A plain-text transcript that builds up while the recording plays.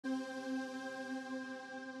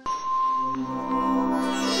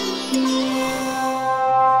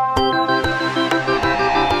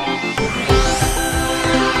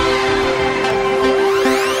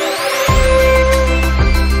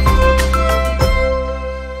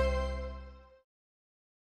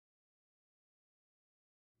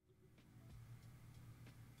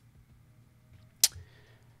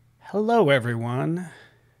Hello, everyone.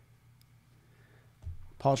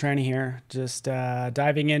 Paul Trani here, just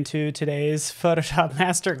diving into today's Photoshop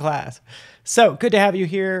Masterclass. So good to have you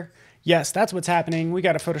here. Yes, that's what's happening. We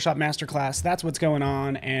got a Photoshop Masterclass. That's what's going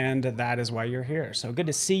on, and that is why you're here. So good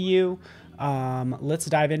to see you. Let's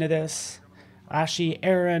dive into this. Ashi,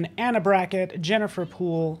 Aaron, Anna Brackett, Jennifer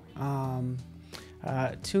Poole,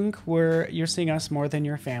 Tunk, where you're seeing us more than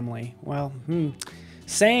your family. Well,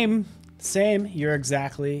 same. You're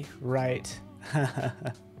exactly right.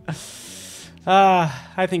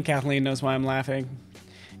 I think Kathleen knows why I'm laughing.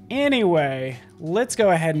 Anyway, let's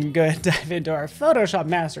go ahead and dive into our Photoshop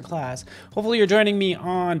Masterclass. Hopefully you're joining me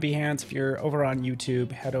on Behance. If you're over on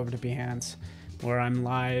YouTube, head over to Behance, where I'm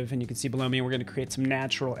live, and you can see below me we're going to create some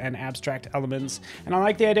natural and abstract elements. And I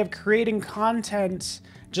like the idea of creating content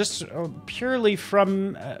just purely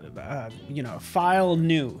from, file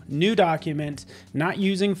new document, not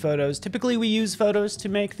using photos. Typically we use photos to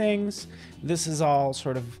make things. This is all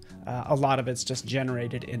sort of, a lot of it's just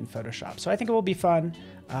generated in Photoshop. So I think it will be fun.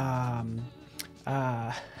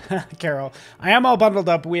 Carol, I am all bundled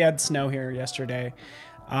up. We had snow here yesterday.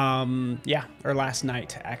 Or last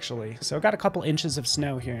night, actually. So got a couple inches of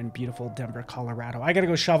snow here in beautiful Denver, Colorado. I gotta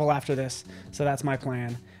go shovel after this, so that's my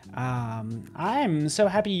plan. I'm so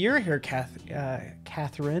happy you're here,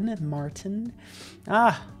 Catherine Martin.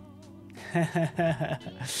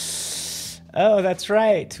 Oh, that's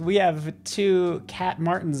right. We have two Cat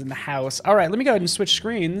Martins in the house. All right, let me go ahead and switch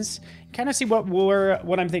screens. Kind of see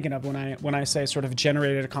what I'm thinking of when I say sort of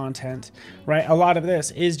generated content, right? A lot of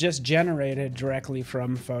this is just generated directly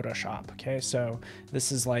from Photoshop. Okay, so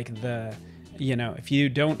this is like the, if you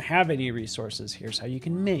don't have any resources, here's how you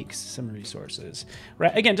can make some resources,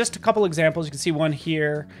 right? Again, just a couple examples. You can see one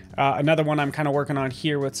here, another one I'm kind of working on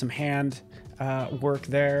here with some hand work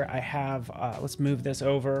there. I have, let's move this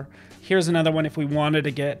over. Here's another one if we wanted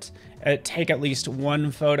to take at least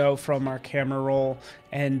one photo from our camera roll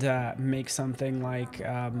and make something like,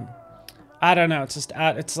 I don't know,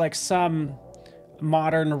 it's like some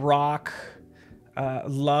modern rock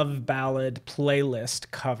love ballad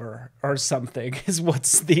playlist cover or something is what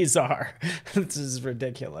these are. This is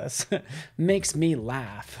ridiculous. Makes me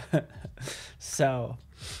laugh. So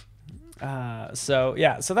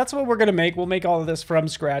that's what we're gonna make. We'll make all of this from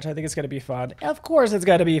scratch. I think it's gonna be fun. Of course it's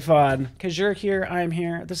gonna be fun, because you're here, I'm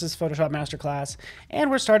here. This is Photoshop Masterclass,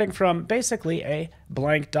 and we're starting from basically a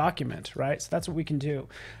blank document, right? So that's what we can do.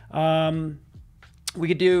 We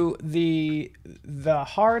could do the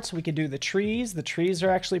hearts, we could do the trees. The trees are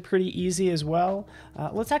actually pretty easy as well.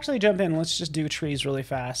 Let's actually jump in. Let's just do trees really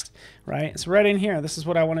fast, right? So right in here, this is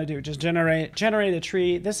what I want to do. Just generate a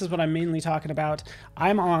tree. This is what I'm mainly talking about.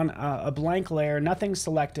 I'm on a blank layer, nothing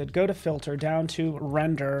selected. Go to filter, down to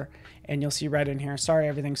render, and you'll see right in here. Sorry,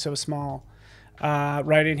 everything's so small.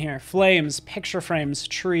 Right in here, flames, picture frames,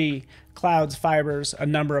 tree, clouds, fibers, a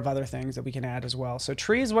number of other things that we can add as well. So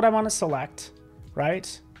tree is what I want to select.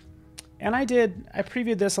 Right? And I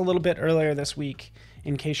previewed this a little bit earlier this week,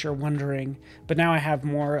 in case you're wondering, but now I have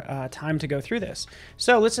more time to go through this.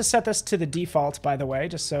 So let's just set this to the default, by the way,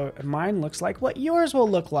 just so mine looks like what yours will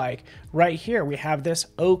look like. Right here, we have this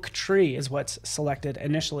oak tree is what's selected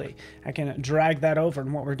initially. I can drag that over,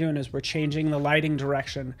 and what we're doing is we're changing the lighting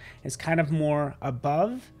direction. It's kind of more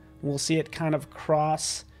above. We'll see it kind of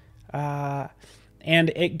cross,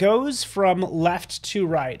 and it goes from left to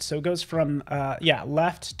right. So it goes from,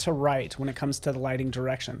 left to right when it comes to the lighting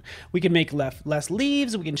direction. We can make less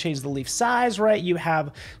leaves. We can change the leaf size, right? You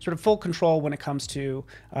have sort of full control when it comes to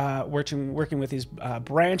working with these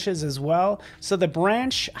branches as well. So the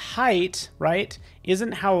branch height, right,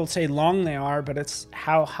 isn't how, say, long they are, but it's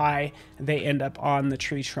how high they end up on the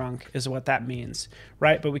tree trunk is what that means,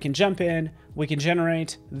 right? But we can jump in, we can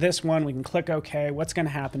generate this one, we can click OK. What's going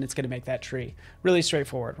to happen? It's going to make that tree. Really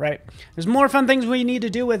straightforward, right? There's more fun things we need to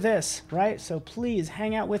do with this, right? So please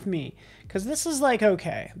hang out with me, because this is like,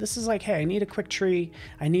 okay, this is like, hey, I need a quick tree.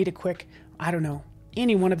 I need a quick, I don't know,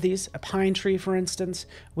 any one of these, a pine tree, for instance.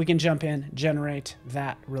 We can jump in, generate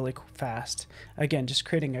that really fast. Again, just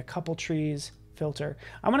creating a couple trees, filter.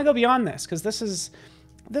 I'm gonna go beyond this, because this is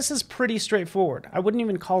pretty straightforward. I wouldn't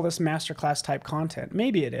even call this masterclass type content.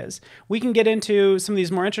 Maybe it is. We can get into some of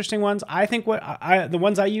these more interesting ones. I think the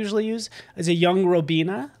ones I usually use is a young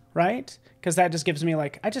Robina, right? Because that just gives me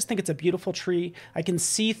like, I just think it's a beautiful tree. I can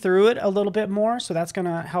see through it a little bit more, so that's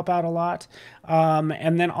gonna help out a lot.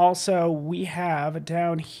 And then also we have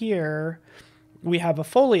down here, we have a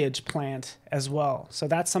foliage plant as well. So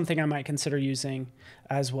that's something I might consider using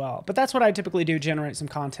as well. But that's what I typically do, generate some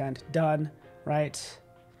content. Done, right?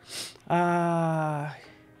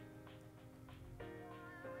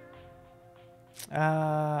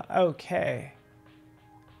 Okay.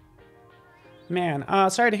 Man,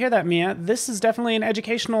 sorry to hear that, Mia. This is definitely an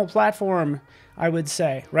educational platform, I would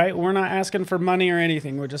say, right? We're not asking for money or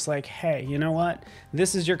anything. We're just like, hey, you know what?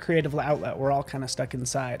 This is your creative outlet. We're all kind of stuck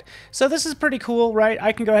inside. So this is pretty cool, right?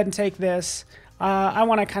 I can go ahead and take this. I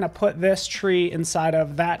want to kind of put this tree inside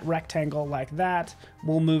of that rectangle like that.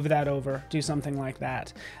 We'll move that over, do something like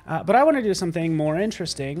that. But I want to do something more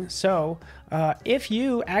interesting. So if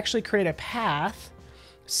you actually create a path,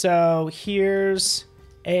 so here's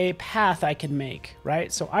a path I can make,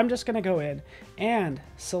 right? So I'm just going to go in and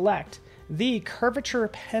select the curvature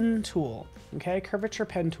pen tool. Okay, curvature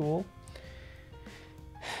pen tool.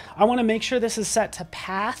 I want to make sure this is set to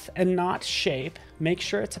path and not shape. Make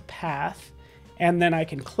sure it's a path. And then I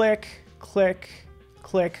can click, click,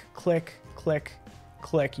 click, click, click,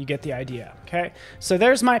 click. You get the idea, okay? So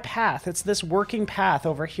there's my path. It's this working path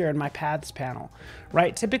over here in my paths panel,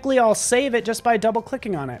 right? Typically, I'll save it just by double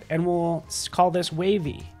clicking on it, and we'll call this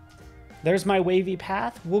wavy. There's my wavy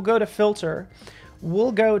path. We'll go to filter.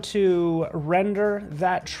 We'll go to render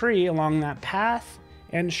that tree along that path,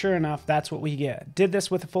 and sure enough, that's what we get. Did this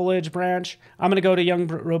with a foliage branch. I'm gonna go to young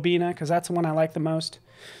Robina because that's the one I like the most.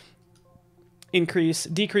 Decrease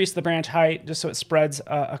the branch height just so it spreads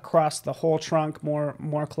across the whole trunk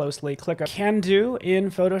more closely. Click can do in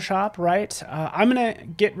Photoshop, right? I'm gonna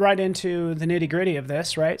get right into the nitty gritty of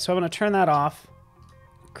this, right? So I'm gonna turn that off,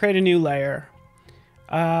 create a new layer,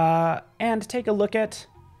 and take a look at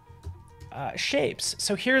shapes.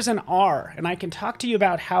 So here's an R, and I can talk to you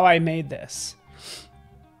about how I made this,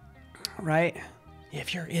 right?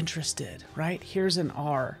 If you're interested, right? Here's an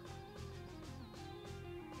R.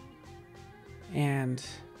 And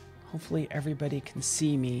hopefully everybody can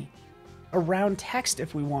see me around text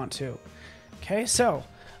if we want to. Okay, so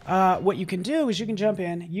what you can do is you can jump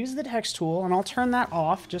in, use the text tool, and I'll turn that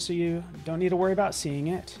off just so you don't need to worry about seeing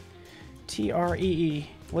it. T-R-E-E.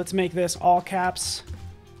 Let's make this all caps.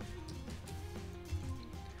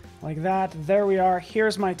 Like that. There we are.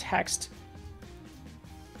 Here's my text.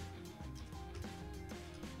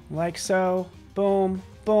 Like so. Boom,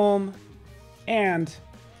 boom, and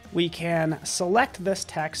we can select this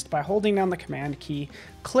text by holding down the command key,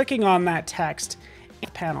 clicking on that text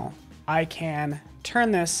panel. I can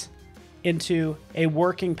turn this into a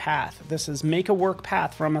working path. This is make a work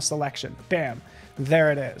path from a selection. Bam,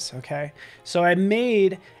 there it is, okay? So I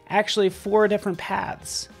made actually 4 different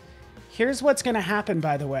paths. Here's what's gonna happen,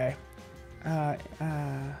 by the way. Oh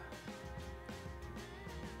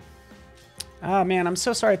man, I'm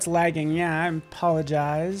so sorry it's lagging. Yeah, I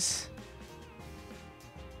apologize.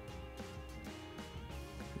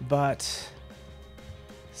 But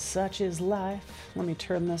such is life. Let me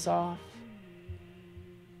turn this off.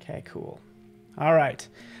 Okay, cool. All right.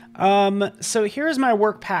 So here's my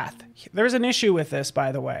work path. There's an issue with this,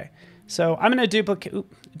 by the way. So I'm going to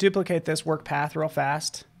duplicate this work path real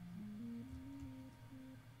fast.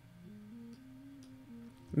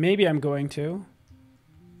 Maybe I'm going to.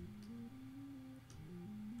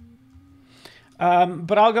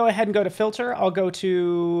 But I'll go ahead and go to filter. I'll go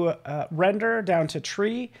to render down to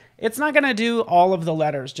tree. It's not going to do all of the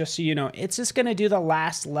letters, just so you know. It's just going to do the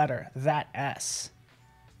last letter, that S.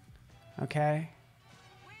 Okay.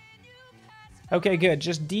 Okay, good.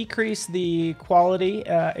 Just decrease the quality,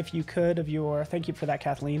 if you could, of your... Thank you for that,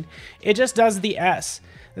 Kathleen. It just does the S.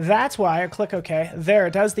 That's why I click OK. There,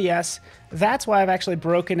 it does the S. That's why I've actually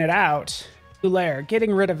broken it out. Layer,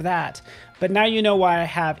 getting rid of that. But now you know why I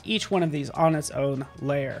have each one of these on its own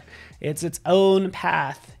layer. It's its own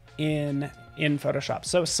path in Photoshop.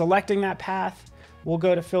 So selecting that path, we'll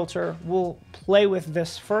go to filter. We'll play with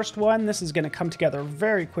this first one. This is going to come together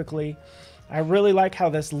very quickly. I really like how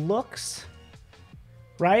this looks,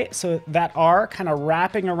 right? So that R kind of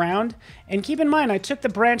wrapping around. And keep in mind, I took the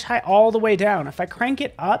branch height all the way down. If I crank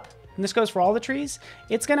it up, and this goes for all the trees,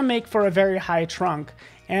 it's going to make for a very high trunk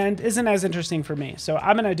and isn't as interesting for me. So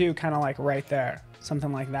I'm going to do kind of like right there,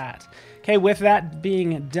 something like that. Okay, with that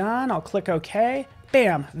being done, I'll click OK.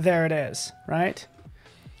 Bam, there it is, right?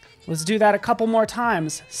 Let's do that a couple more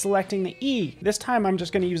times, selecting the E. This time I'm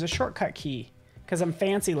just going to use a shortcut key because I'm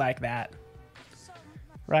fancy like that,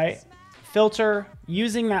 right? Filter,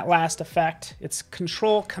 using that last effect. It's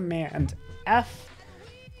Control Command F,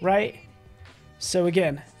 right? So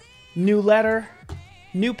again, new letter,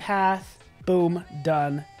 new path, boom,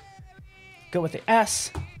 done. Go with the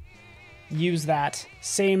S, use that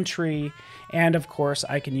same tree, and of course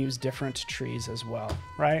I can use different trees as well,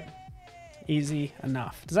 right? Easy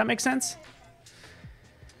enough. Does that make sense?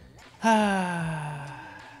 All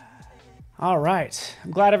right.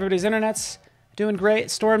 I'm glad everybody's internet's Doing great.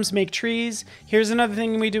 Storms make trees. Here's another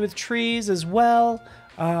thing we do with trees as well.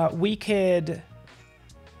 We could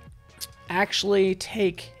actually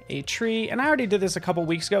take a tree, and I already did this a couple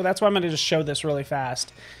weeks ago. That's why I'm going to just show this really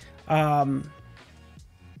fast. I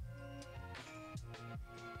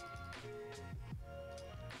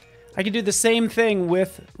could do the same thing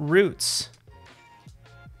with roots.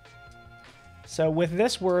 So with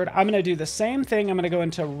this word, I'm going to do the same thing. I'm going to go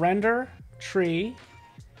into render tree.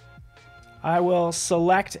 I will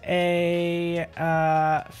select a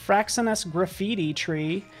Fraxinus graffiti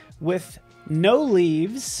tree with no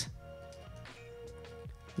leaves,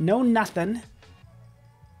 no nothing.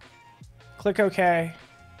 Click OK.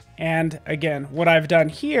 And again, what I've done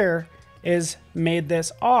here is made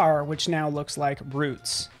this R, which now looks like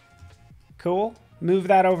roots. Cool. Move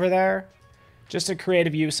that over there. Just a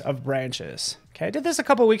creative use of branches. Okay, I did this a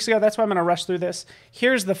couple weeks ago. That's why I'm going to rush through this.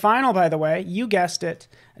 Here's the final, by the way. You guessed it.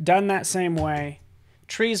 Done that same way.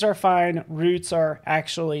 Trees are fine. Roots are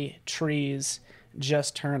actually trees,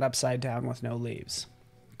 just turned upside down with no leaves.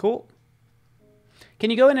 Cool. Can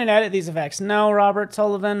you go in and edit these effects? No, Robert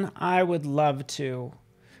Sullivan. I would love to.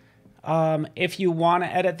 If you want to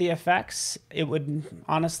edit the effects, it would,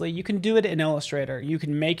 honestly, you can do it in Illustrator. You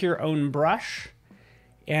can make your own brush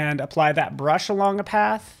and apply that brush along a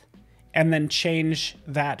path, and then change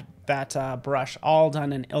that brush, all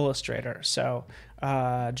done in Illustrator. So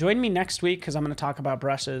join me next week, because I'm going to talk about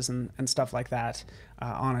brushes and stuff like that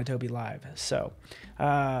on Adobe Live. So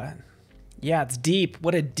yeah, it's deep.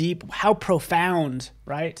 What a deep, how profound,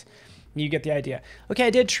 right? You get the idea. Okay, I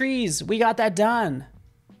did trees. We got that done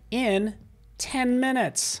in 10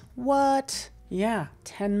 minutes. What? Yeah,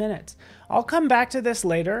 10 minutes. I'll come back to this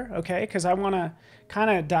later, okay, because I want to kind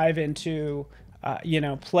of dive into, you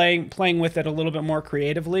know, playing with it a little bit more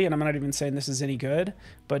creatively. And I'm not even saying this is any good,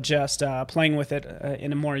 but just playing with it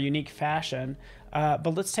in a more unique fashion.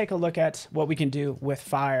 But let's take a look at what we can do with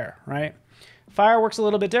fire, right? Fire works a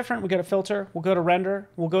little bit different. We go to filter, we'll go to render,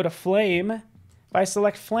 we'll go to flame. If I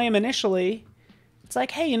select flame initially, it's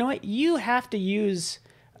like, hey, you know what? You have to use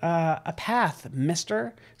a path,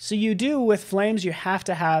 mister. So you do with flames, you have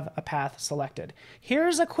to have a path selected.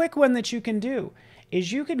 Here's a quick one that you can do,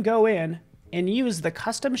 is you can go in and use the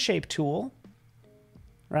custom shape tool,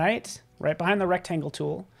 right behind the rectangle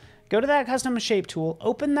tool. Go to that custom shape tool,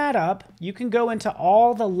 open that up. You can go into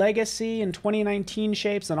all the legacy and 2019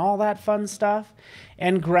 shapes and all that fun stuff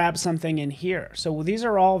and grab something in here. So these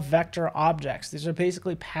are all vector objects. These are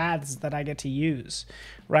basically paths that I get to use,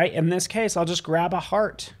 right? In this case, I'll just grab a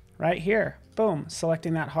heart right here. Boom,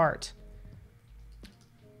 selecting that heart.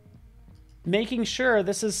 Making sure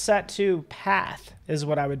this is set to path is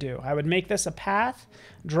what I would do. I would make this a path,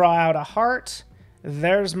 draw out a heart.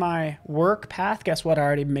 There's my work path. Guess what? I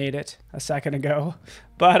already made it a second ago.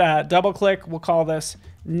 But double click, we'll call this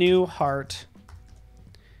new heart.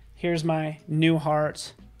 Here's my new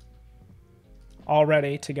heart, all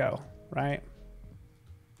ready to go, right?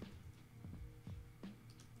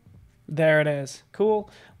 There it is.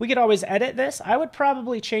 Cool. We could always edit this. I would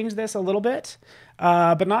probably change this a little bit,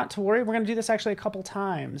 but not to worry. We're going to do this actually a couple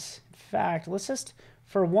times. In fact, let's just,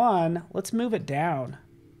 for one, let's move it down.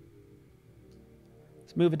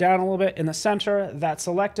 Let's move it down a little bit in the center. That's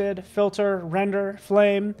selected. Filter, render,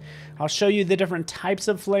 flame. I'll show you the different types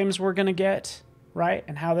of flames we're going to get, right?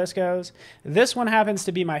 And how this goes. This one happens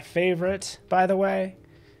to be my favorite, by the way,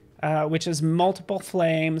 which is multiple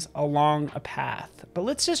flames along a path. But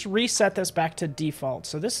let's just reset this back to default.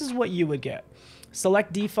 So this is what you would get.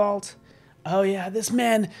 Select default. Oh yeah, this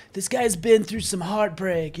guy's been through some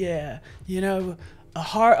heartbreak. Yeah, you know, a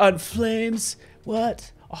heart on flames.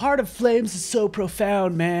 What? A heart of flames is so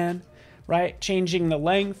profound, man. Right? Changing the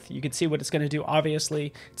length. You can see what it's going to do.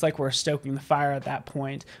 Obviously, it's like we're stoking the fire at that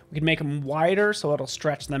point. We can make them wider so it'll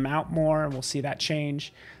stretch them out more, and we'll see that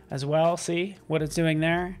change as well. See what it's doing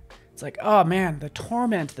there? It's like, oh man, the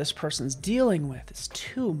torment this person's dealing with is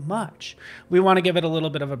too much. We want to give it a little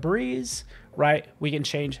bit of a breeze, right? We can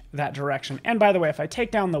change that direction. And by the way, if I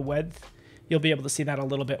take down the width, you'll be able to see that a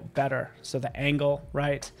little bit better. So the angle,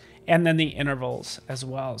 right? And then the intervals as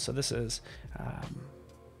well. So this is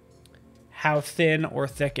how thin or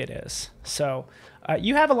thick it is. So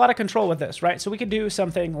you have a lot of control with this, right? So we could do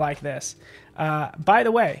something like this. By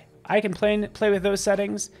the way, I can play with those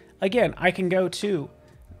settings. Again, I can go to,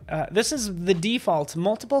 this is the default,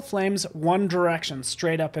 multiple flames, one direction,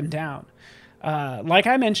 straight up and down. Like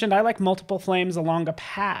I mentioned, I like multiple flames along a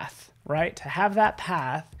path, right? To have that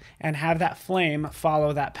path and have that flame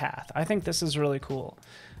follow that path. I think this is really cool.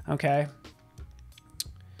 Okay.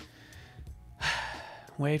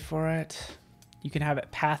 Wait for it. You can have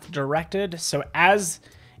it path directed. So as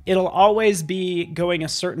it'll always be going a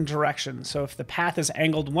certain direction. So if the path is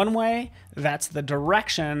angled one way, that's the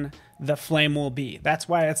direction the flame will be. That's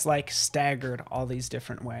why it's like staggered all these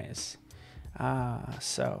different ways.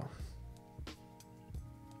 So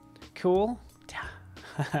cool.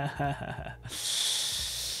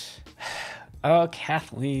 Oh,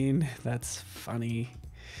 Kathleen, that's funny.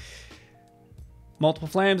 Multiple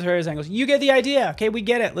flames, various angles. You get the idea. Okay, we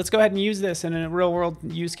get it. Let's go ahead and use this in a real world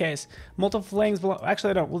use case. Multiple flames below.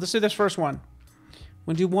 Actually, I don't. We'll just do this first one.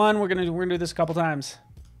 We'll do one. We're gonna do this a couple times.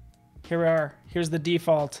 Here we are. Here's the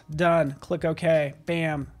default. Done. Click OK.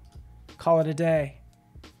 Bam. Call it a day.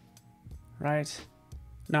 Right?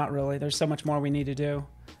 Not really. There's so much more we need to do,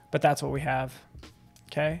 but that's what we have.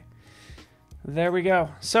 Okay. There we go.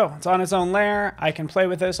 So it's on its own layer. I can play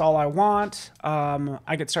with this all I want.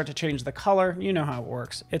 I could start to change the color. You know how it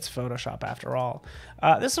works. It's Photoshop after all.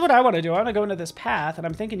 This is what I want to do. I want to go into this path, and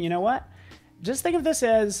I'm thinking, you know what? Just think of this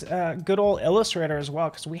as good old Illustrator as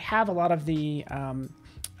well, because we have a lot of the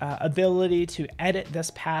ability to edit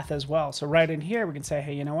this path as well. So right in here, we can say,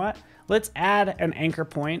 hey, you know what? Let's add an anchor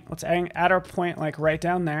point. Let's add our point like right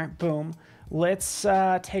down there. Boom. Let's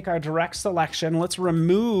take our direct selection. Let's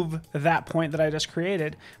remove that point that I just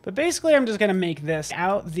created. But basically, I'm just going to make this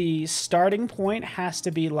out. The starting point has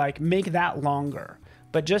to be like, make that longer.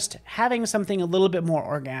 But just having something a little bit more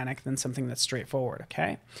organic than something that's straightforward,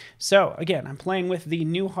 okay? So again, I'm playing with the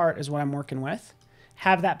new heart is what I'm working with.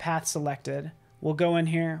 Have that path selected. We'll go in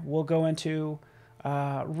here. We'll go into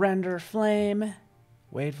render flame.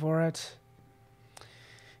 Wait for it.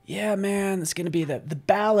 Yeah, man, it's going to be the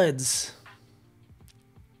ballads.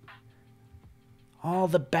 All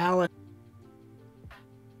the ballads.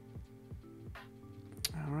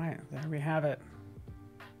 All right, there we have it.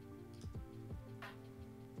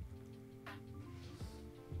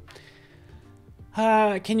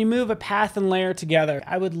 Can you move a path and layer together?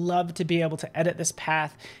 I would love to be able to edit this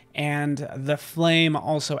path, and the flame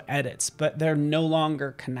also edits, but they're no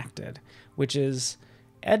longer connected, which is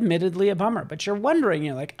admittedly a bummer. But you're wondering,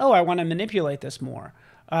 you're like, oh, I want to manipulate this more.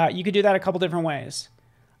 You could do that a couple different ways.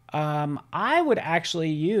 I would actually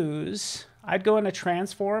use, I'd go into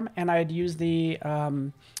transform and I'd use the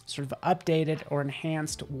sort of updated or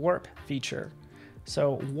enhanced warp feature.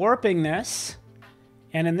 So warping this,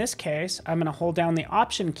 and in this case, I'm going to hold down the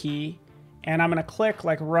option key and I'm going to click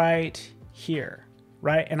like right here,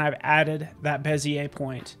 right? And I've added that Bezier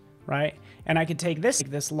point, right? And I could take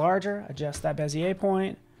this larger, adjust that Bezier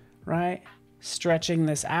point, right? Stretching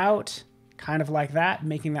this out, kind of like that,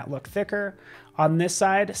 making that look thicker. On this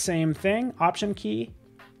side, same thing, option key,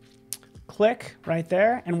 click right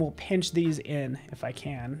there, and we'll pinch these in if I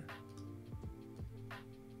can.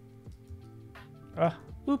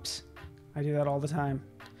 Oops, I do that all the time.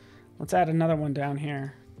 Let's add another one down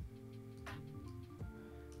here.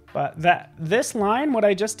 But this line, what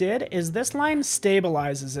I just did is this line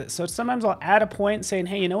stabilizes it. So sometimes I'll add a point saying,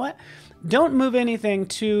 hey, you know what? Don't move anything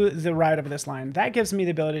to the right of this line. That gives me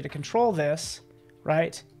the ability to control this,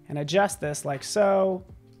 right? And adjust this like so.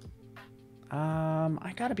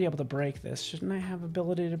 I gotta be able to break this. Shouldn't I have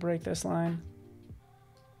ability to break this line?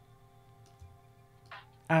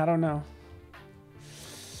 I don't know.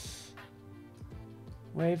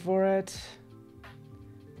 Wait for it.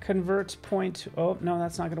 Convert point. Oh, no,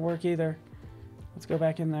 that's not gonna work either. Let's go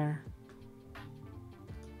back in there.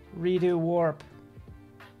 Redo warp.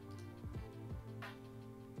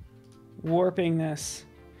 Warping this.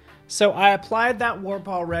 So I applied that warp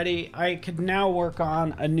already. I could now work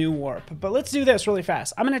on a new warp. But let's do this really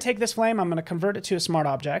fast. I'm going to take this flame. I'm going to convert it to a smart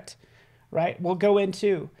object, right? We'll go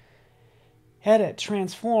into edit,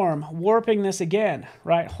 transform, warping this again,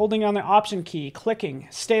 right? Holding on the option key, clicking,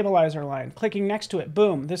 stabilizer line, clicking next to it.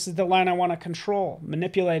 Boom. This is the line I want to control,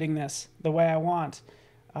 manipulating this the way I want.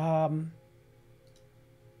 I'm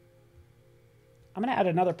going to add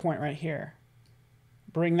another point right here.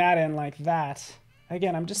 Bring that in like that.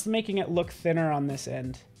 Again, I'm just making it look thinner on this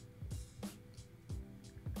end.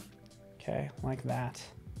 Okay, like that.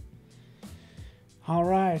 All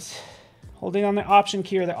right. Holding on the option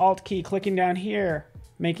key or the alt key, clicking down here,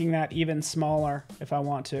 making that even smaller if I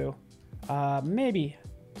want to. Maybe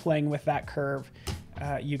playing with that curve.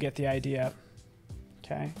 You get the idea.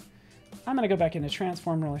 Okay. I'm going to go back into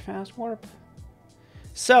transform really fast. Warp.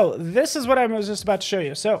 So this is what I was just about to show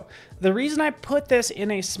you. So the reason I put this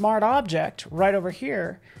in a smart object right over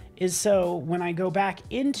here is so when I go back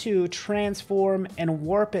into transform and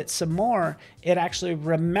warp it some more, it actually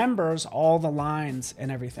remembers all the lines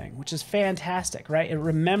and everything, which is fantastic, right? It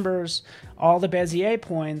remembers all the Bezier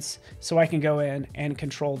points so I can go in and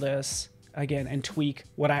control this again and tweak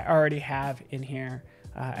what I already have in here,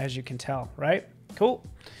 as you can tell, right? Cool.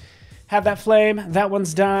 Have that flame. That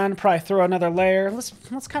one's done. Probably throw another layer. Let's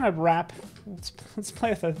kind of wrap. Let's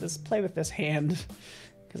play with this hand,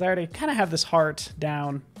 because I already kind of have this heart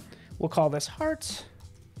down. We'll call this heart.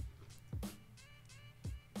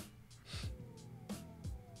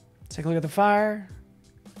 Take a look at the fire.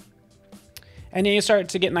 And then you start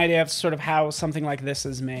to get an idea of sort of how something like this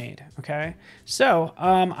is made, okay? So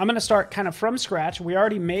I'm going to start kind of from scratch. We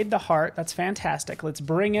already made the heart. That's fantastic. Let's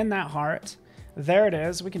bring in that heart. There it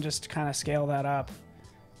is. We can just kind of scale that up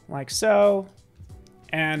like so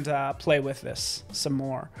and play with this some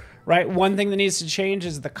more, right? One thing that needs to change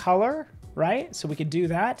is the color, right? So we could do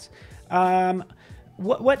that.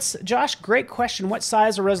 Josh, great question. What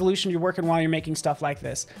size or resolution you're working while you're making stuff like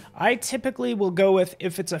this? I typically will go with,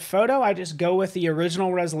 if it's a photo, I just go with the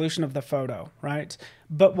original resolution of the photo, right?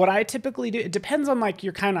 But what I typically do, it depends on like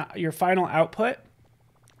your final output,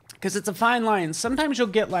 because it's a fine line. Sometimes you'll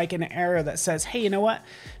get like an error that says, hey, you know what?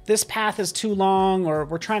 This path is too long, or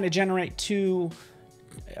we're trying to generate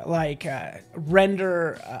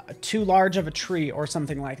render too large of a tree or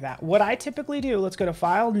something like that. What I typically do, let's go to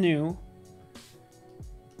File, New,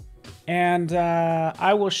 and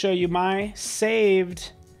I will show you my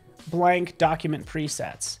saved blank document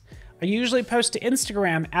presets. I usually post to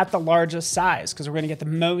Instagram at the largest size because we're going to get the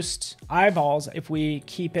most eyeballs if we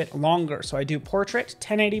keep it longer. So I do portrait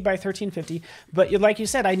 1080 by 1350, but like you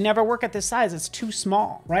said, I never work at this size. It's too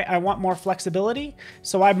small, right? I want more flexibility,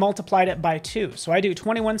 so I multiplied it by 2. So I do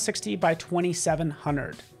 2160 by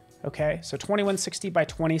 2700. Okay, so 2160 by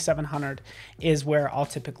 2700 is where I'll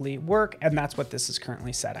typically work, and that's what this is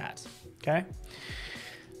currently set at. Okay.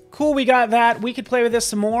 Cool, we got that. We could play with this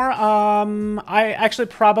some more. I actually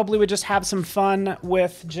probably would just have some fun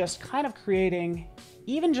with just kind of creating,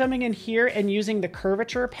 even jumping in here and using the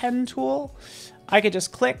curvature pen tool. I could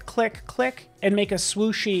just click, click, click, and make a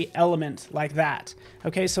swooshy element like that.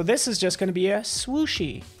 Okay, so this is just gonna be a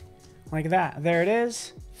swooshy, like that. There it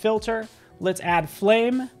is, filter. Let's add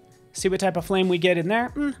flame. See what type of flame we get in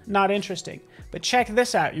there. Not interesting. But check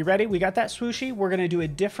this out. You ready? We got that swooshy. We're going to do a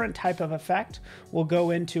different type of effect. We'll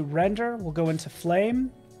go into render. We'll go into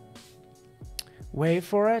flame. Wait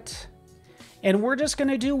for it. And we're just going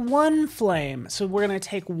to do one flame. So we're going to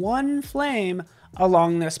take one flame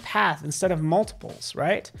along this path instead of multiples,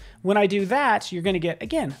 right? When I do that, you're going to get,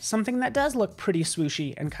 again, something that does look pretty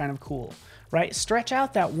swooshy and kind of cool, right? Stretch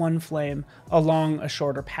out that one flame along a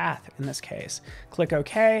shorter path in this case. Click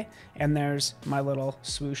OK, and there's my little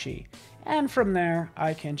swooshy. And from there,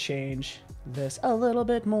 I can change this a little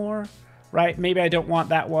bit more, right? Maybe I don't want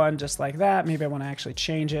that one just like that. Maybe I want to actually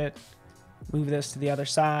change it. Move this to the other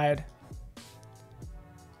side.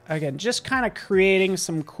 Again, just kind of creating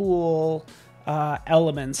some cool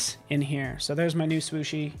elements in here. So there's my new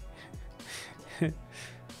swooshy.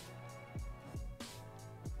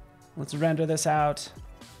 Let's render this out.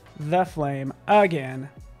 The flame again.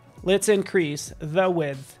 Let's increase the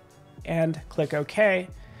width and click OK.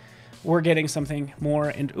 We're getting something more.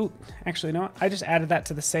 And ooh, actually, you know what? I just added that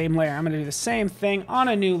to the same layer. I'm going to do the same thing on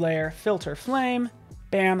a new layer. Filter flame.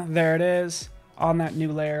 Bam, there it is. On that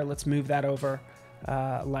new layer, let's move that over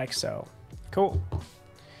like so. Cool.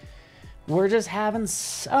 We're just having...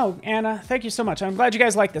 Oh, Anna, thank you so much. I'm glad you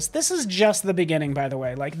guys like this. This is just the beginning, by the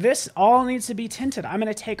way. Like, this all needs to be tinted. I'm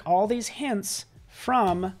going to take all these hints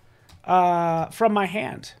from my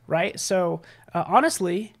hand, right? So,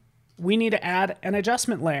 honestly, we need to add an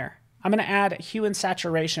adjustment layer. I'm going to add a hue and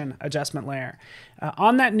saturation adjustment layer.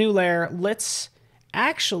 On that new layer, let's...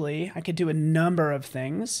 Actually, I could do a number of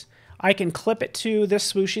things. I can clip it to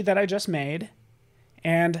this swooshy that I just made,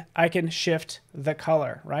 and I can shift the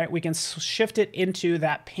color, right? We can shift it into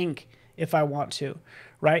that pink if I want to,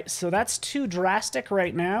 right? So that's too drastic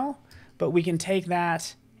right now, but we can take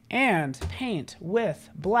that and paint with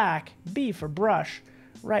black, B for brush,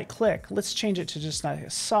 right click. Let's change it to just like a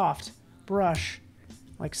soft brush,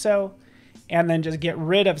 like so, and then just get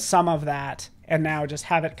rid of some of that, and now just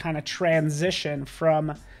have it kind of transition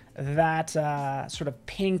from that sort of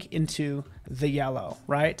pink into the yellow,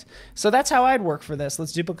 right? So that's how I'd work for this.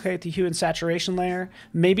 Let's duplicate the hue and saturation layer.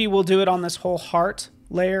 Maybe we'll do it on this whole heart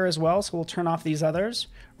layer as well, so we'll turn off these others,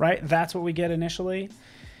 right? That's what we get initially.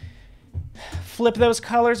 Flip those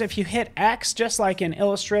colors. If you hit X, just like in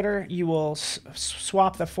Illustrator, you will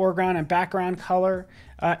swap the foreground and background color.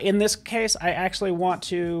 In this case, I actually want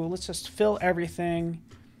to, let's just fill everything.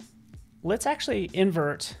 Let's actually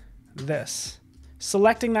invert this.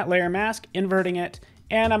 Selecting that layer mask, inverting it,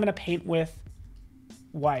 and I'm going to paint with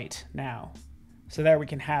white now. So there we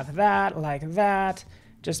can have that, like that,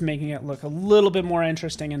 just making it look a little bit more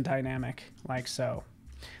interesting and dynamic, like so.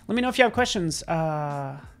 Let me know if you have questions.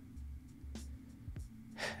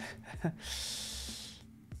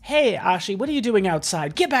 Hey, Ashi, what are you doing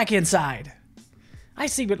outside? Get back inside. I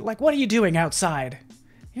see, but like, what are you doing outside?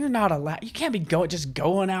 You're not allowed. You can't be just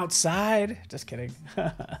going outside. Just kidding.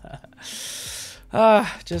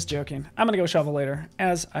 Just joking. I'm gonna go shovel later,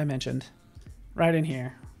 as I mentioned. Right in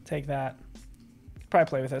here. Take that. Probably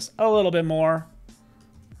play with this a little bit more.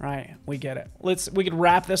 Right, we get it. We could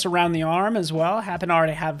wrap this around the arm as well. Happen to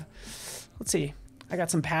already have. Let's see. I got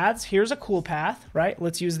some paths. Here's a cool path, right?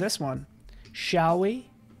 Let's use this one. Shall we?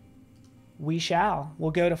 We shall.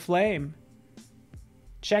 We'll go to flame.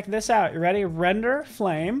 Check this out. You ready? Render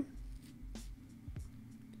flame.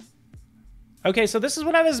 Okay, so this is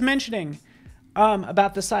what I was mentioning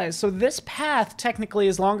about the size. So this path technically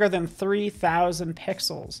is longer than 3,000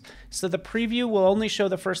 pixels. So the preview will only show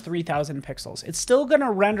the first 3,000 pixels. It's still going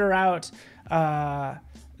to render out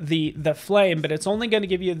the flame, but it's only going to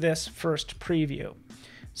give you this first preview.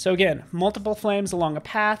 So again, multiple flames along a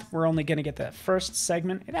path. We're only going to get the first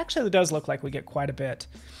segment. It actually does look like we get quite a bit.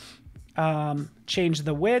 Change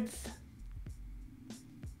the width.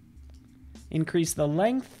 Increase the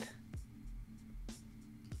length.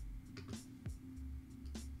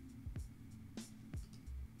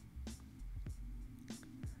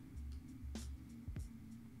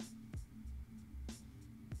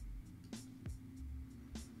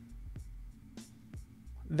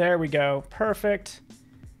 There we go. Perfect.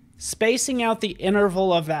 Spacing out the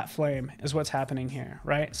interval of that flame is what's happening here,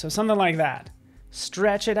 right? So something like that.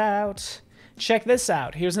 Stretch it out. Check this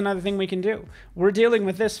out. Here's another thing we can do. We're dealing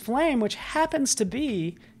with this flame, which happens to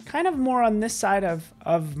be kind of more on this side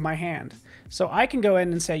of my hand. So I can go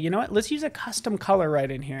in and say, you know what? Let's use a custom color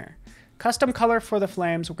right in here. Custom color for the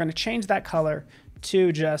flames. We're going to change that color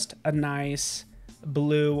to just a nice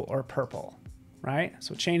blue or purple, right?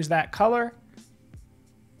 So change that color.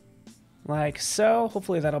 Like so.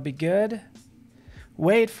 Hopefully that'll be good.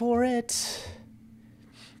 Wait for it.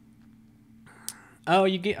 Oh,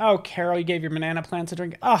 Carol, you gave your banana plants a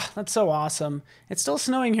drink. Oh, that's so awesome. It's still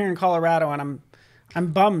snowing here in Colorado, and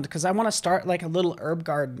I'm bummed because I want to start like a little herb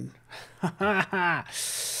garden. Because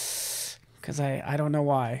I don't know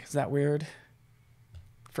why. Is that weird?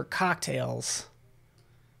 For cocktails.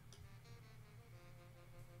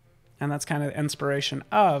 And that's kind of the inspiration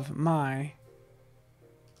of my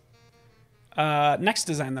next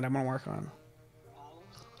design that I'm going to work on.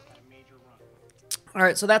 All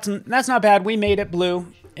right, so that's not bad. We made it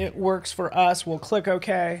blue. It works for us. We'll click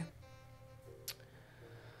OK.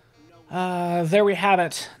 There we have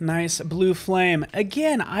it. Nice blue flame.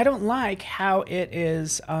 Again, I don't like how it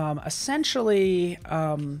is essentially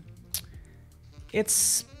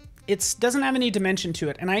it doesn't have any dimension to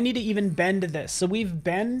it, and I need to even bend this. So we've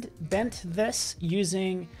bent this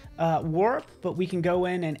using warp, but we can go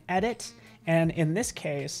in and edit. And in this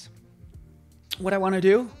case, what I want to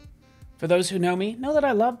do, for those who know me, know that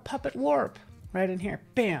I love Puppet Warp. Right in here.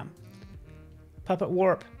 Bam. Puppet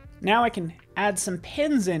Warp. Now I can add some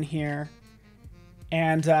pins in here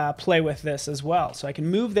and play with this as well. So I can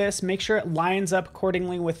move this, make sure it lines up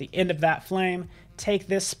accordingly with the end of that flame. Take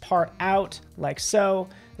this part out like so.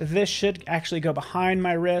 This should actually go behind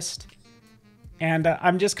my wrist. And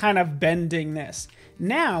I'm just kind of bending this.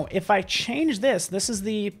 Now, if I change this is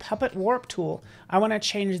the Puppet Warp tool. I want to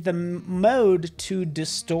change the mode to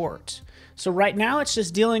distort. So right now it's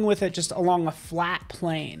just dealing with it just along a flat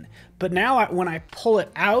plane. But now when I pull it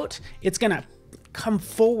out, it's going to come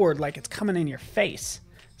forward like it's coming in your face.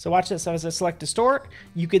 So watch this. So as I select distort,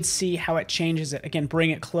 you could see how it changes it. Again, bring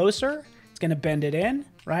it closer. It's going to bend it in,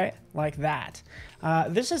 right? Like that.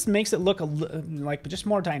 This just makes it look like just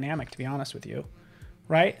more dynamic, to be honest with you.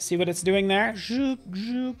 Right? See what it's doing there? Zoop,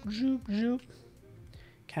 zoop, zoop, zoop.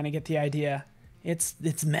 Kind of get the idea.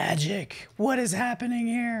 It's magic. What is happening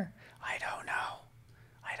here? I don't know.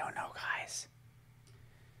 I don't know, guys.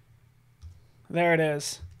 There it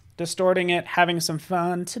is. Distorting it, having some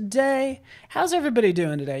fun today. How's everybody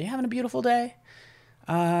doing today? You having a beautiful day?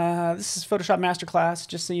 This is Photoshop Masterclass,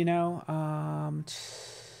 just so you know.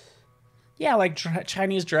 Yeah, like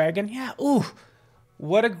Chinese dragon. Yeah, ooh.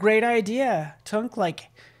 What a great idea. Tunk, like,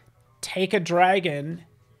 take a dragon.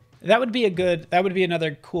 That would be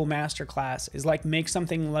another cool masterclass, is like make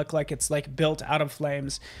something look like it's like built out of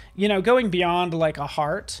flames. You know, going beyond like a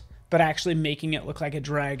heart, but actually making it look like a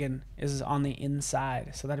dragon is on the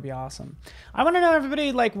inside. So that'd be awesome. I want to know,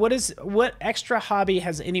 everybody, like, what extra hobby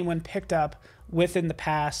has anyone picked up within the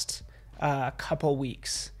past couple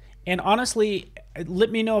weeks? And honestly, let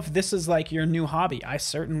me know if this is like your new hobby. I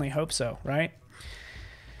certainly hope so, right?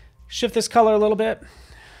 Shift this color a little bit.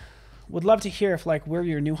 Would love to hear if like we're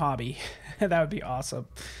your new hobby. That would be awesome.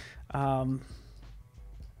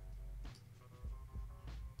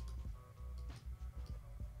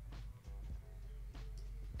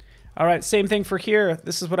 All right, same thing for here.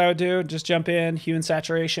 This is what I would do. Just jump in, hue and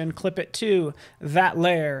saturation, clip it to that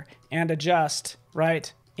layer, and adjust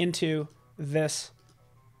right into this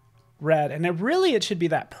red. And it should be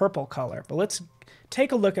that purple color. But let's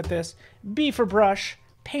take a look at this. B for brush,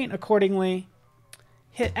 paint accordingly.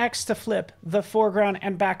 Hit X to flip the foreground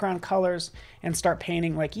and background colors and start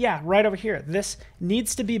painting like, yeah, right over here. This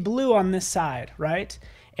needs to be blue on this side, right?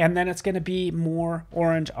 And then it's going to be more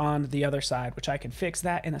orange on the other side, which I can fix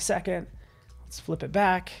that in a second. Let's flip it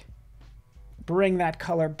back. Bring that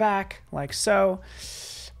color back like so.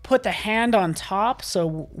 Put the hand on top.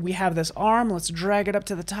 So we have this arm. Let's drag it up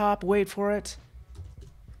to the top. Wait for it.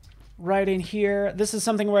 Right in here. This is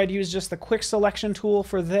something where I'd use just the quick selection tool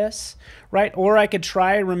for this, right? Or I could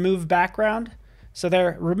try remove background. So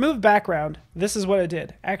there, remove background. This is what it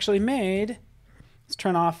did. Actually made, let's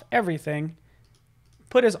turn off everything.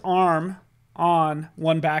 Put his arm on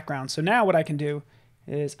one background. So now what I can do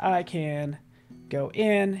is I can go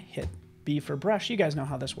in, hit B for brush. You guys know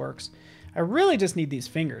how this works. I really just need these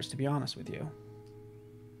fingers, to be honest with you.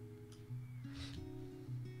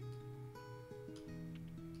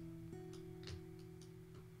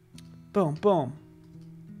 Boom, boom.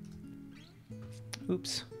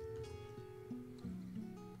 Oops.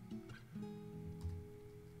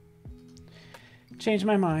 Changed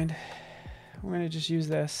my mind. We're going to just use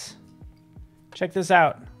this. Check this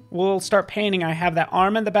out. We'll start painting. I have that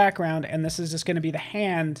arm in the background, and this is just going to be the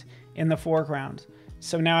hand in the foreground.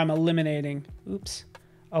 So now I'm eliminating, oops,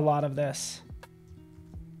 a lot of this.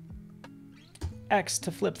 X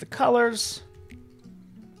to flip the colors,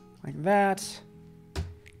 like that.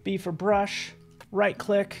 B for brush, right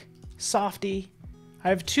click, Softy. I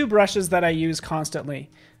have two brushes that I use constantly.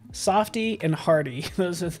 Softy and Hardy.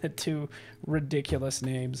 Those are the two ridiculous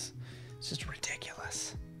names. It's just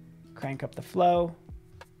ridiculous. Crank up the flow.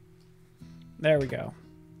 There we go.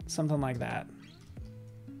 Something like that.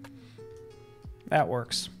 That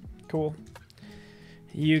works. Cool.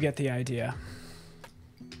 You get the idea.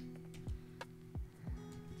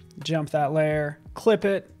 Jump that layer, clip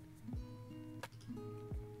it.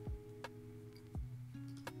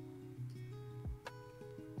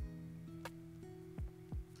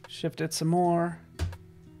 Shift it some more.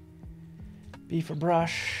 B for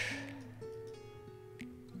brush.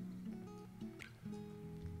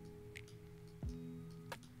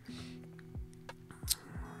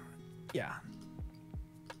 Yeah.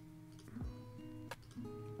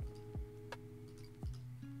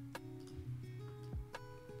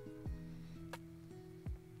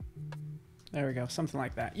 There we go. Something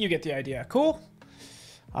like that. You get the idea. Cool.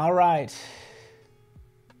 All right.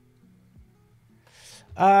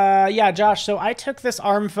 Yeah, Josh, so I took this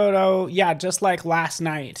arm photo, yeah, just like last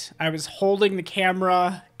night. I was holding the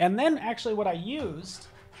camera, and then actually what I used,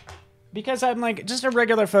 because I'm like, just a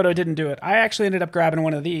regular photo didn't do it. I actually ended up grabbing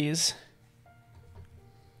one of these.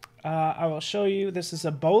 I will show you. This is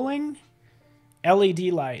a bowling LED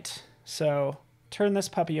light. So turn this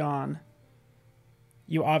puppy on.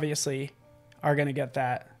 You obviously are going to get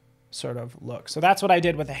that sort of look. So that's what I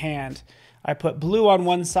did with the hand. I put blue on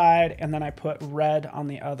one side, and then I put red on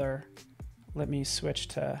the other. Let me switch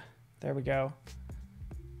to, there we go.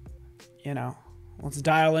 You know, let's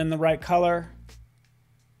dial in the right color.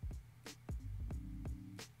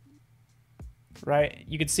 Right,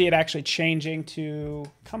 you could see it actually changing to,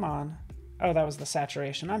 come on. Oh, that was the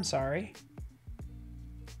saturation, I'm sorry.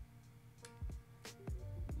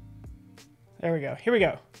 There we go, here we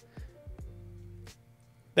go.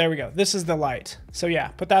 There we go. This is the light. So yeah,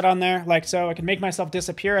 put that on there like so. I can make myself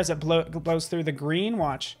disappear as it blows through the green.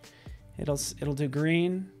 Watch. It'll do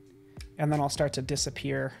green, and then I'll start to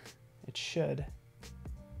disappear. It should.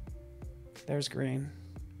 There's green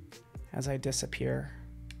as I disappear.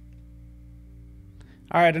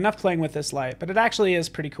 All right, enough playing with this light, but it actually is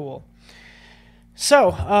pretty cool.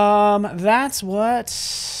 So that's what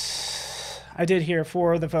I did here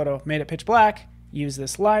for the photo. Made it pitch black. Use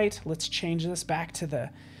this light. Let's change this back to the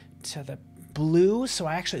blue so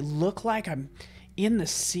I actually look like I'm in the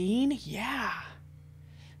scene. Yeah.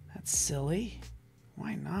 That's silly.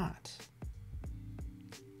 Why not?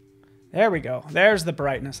 There we go. There's the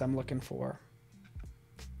brightness I'm looking for.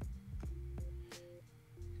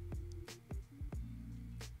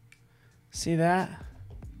 See that?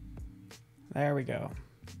 There we go.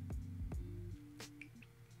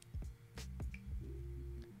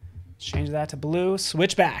 Change that to blue,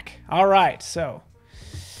 switch back. All right, so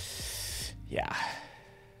yeah,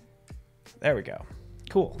 there we go.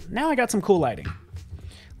 Cool, now I got some cool lighting.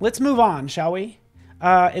 Let's move on, shall we?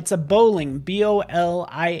 It's a bowling,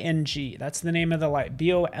 B-O-L-I-N-G. That's the name of the light,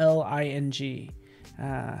 B-O-L-I-N-G.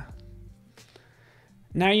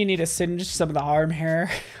 Now you need to singe some of the arm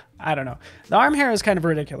hair. I don't know. The arm hair is kind of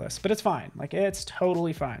ridiculous, but it's fine. Like, it's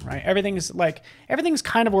totally fine, right? Everything's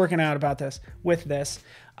kind of working out about this with this.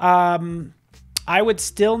 I would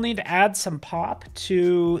still need to add some pop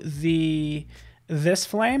to this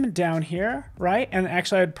flame down here, right? And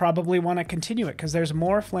actually, I'd probably want to continue it because there's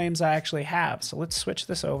more flames I actually have. So let's switch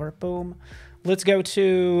this over. Boom. Let's go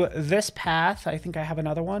to this path. I think I have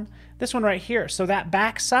another one. This one right here. So that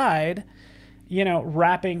back side, you know,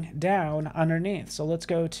 wrapping down underneath. So let's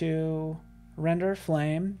go to render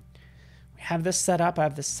flame. We have this set up. I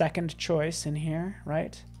have the second choice in here,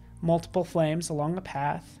 right? Multiple flames along the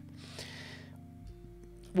path.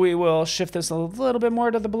 We will shift this a little bit more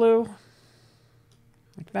to the blue,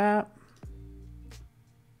 like that.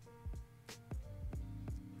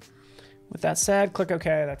 With that said, click OK.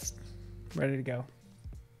 That's ready to go.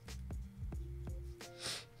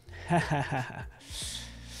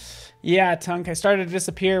 Yeah, Tunk, I started to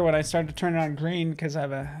disappear when I started to turn it on green because I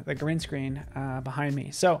have the green screen behind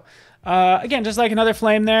me. So again, just like another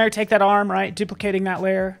flame there, take that arm, right? Duplicating that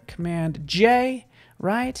layer, Command J,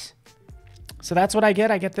 right? So that's what I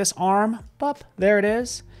get. I get this arm, pop, there it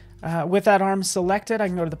is. With that arm selected, I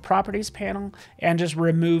can go to the Properties panel and just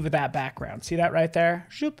remove that background. See that right there?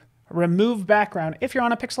 Shoop. Remove background if you're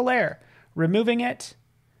on a pixel layer. Removing it,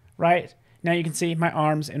 right? Now you can see my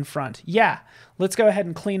arms in front. Yeah, let's go ahead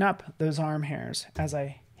and clean up those arm hairs. As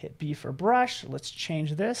I hit B for brush, let's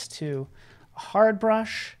change this to a hard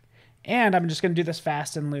brush. And I'm just going to do this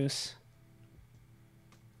fast and loose.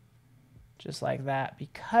 Just like that,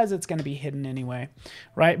 because it's going to be hidden anyway,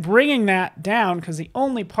 right? Bringing that down, because the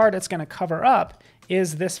only part it's going to cover up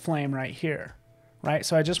is this flame right here, right?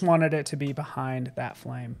 So I just wanted it to be behind that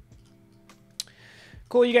flame.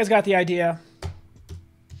 Cool, you guys got the idea.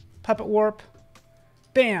 Puppet warp,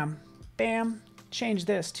 bam, bam. Change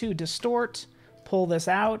this to distort, pull this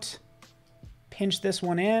out, pinch this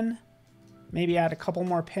one in, maybe add a couple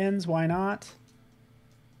more pins, why not?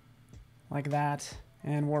 Like that,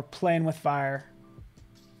 and we're playing with fire.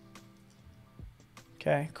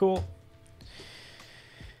 Okay, cool.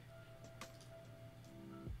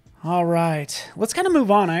 All right, let's kind of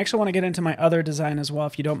move on. I actually want to get into my other design as well,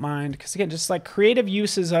 if you don't mind, because again, just like creative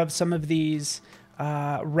uses of some of these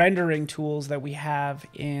rendering tools that we have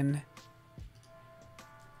in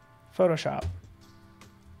Photoshop.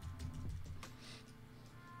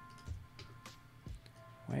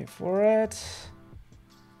 Wait for it.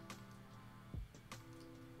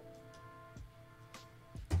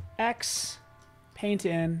 X, paint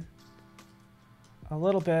in a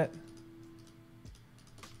little bit.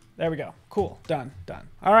 There we go. Cool. Done. Done.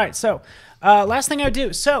 All right. So last thing I would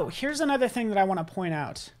do. So here's another thing that I want to point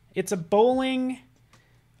out. It's a bowling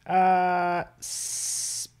P1.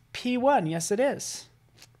 Yes, it is.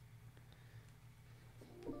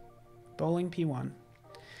 Bowling P1.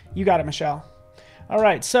 You got it, Michelle. All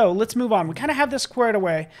right. So let's move on. We kind of have this squared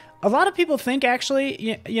away. A lot of people think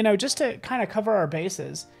actually, you know, just to kind of cover our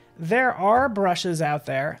bases, there are brushes out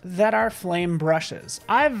there that are flame brushes.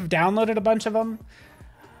 I've downloaded a bunch of them.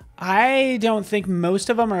 I don't think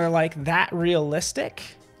most of them are like that realistic,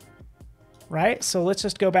 right? So let's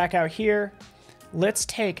just go back out here. Let's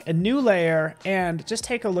take a new layer and just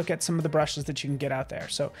take a look at some of the brushes that you can get out there.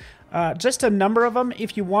 So just a number of them.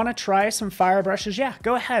 If you want to try some fire brushes, yeah,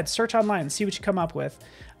 go ahead, search online, see what you come up with.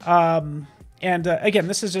 Again,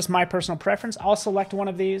 this is just my personal preference. I'll select one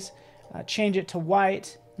of these, change it to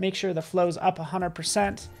white, make sure the flow's up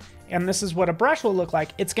 100%. And this is what a brush will look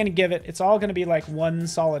like. It's going to give it, it's all going to be like one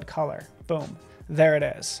solid color. Boom. There it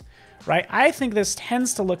is. Right? I think this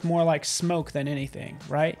tends to look more like smoke than anything,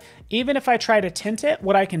 right? Even if I try to tint it,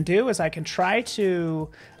 what I can do is I can try to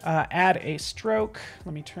add a stroke.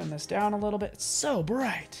 Let me turn this down a little bit. It's so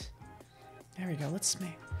bright. There we go. Let's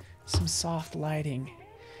make some soft lighting.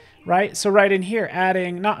 Right? So right in here,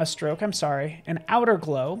 adding, not a stroke, I'm sorry, an outer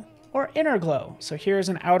glow or inner glow. So here's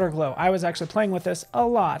an outer glow. I was actually playing with this a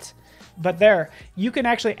lot. But there, you can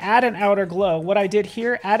actually add an outer glow. What I did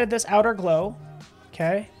here, added this outer glow,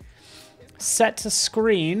 okay? Set to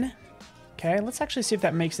screen, okay? Let's actually see if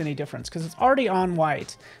that makes any difference because it's already on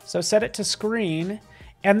white. So set it to screen,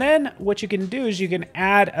 and then what you can do is you can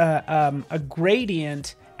add a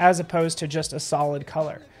gradient as opposed to just a solid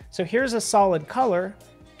color. So here's a solid color,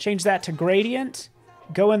 change that to gradient,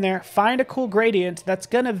 go in there, find a cool gradient that's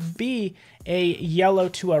gonna be a yellow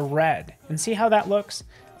to a red, and see how that looks?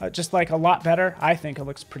 Just like a lot better. I think it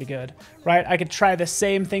looks pretty good, right? I could try the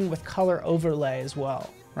same thing with color overlay as well,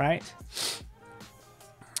 right?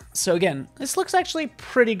 So again, this looks actually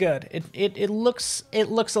pretty good. It looks a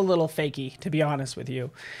little fakey, to be honest with you.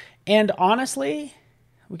 And honestly,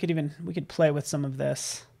 we could play with some of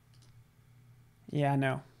this. Yeah,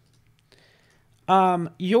 no.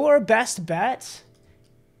 Your best bet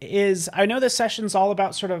is, I know this session's all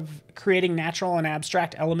about sort of creating natural and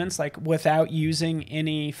abstract elements, like without using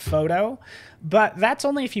any photo, but that's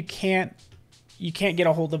only if you can't get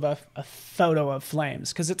a hold of a photo of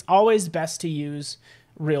flames, because it's always best to use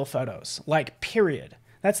real photos, like period.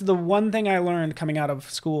 That's the one thing I learned coming out of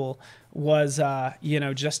school was,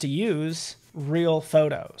 just to use real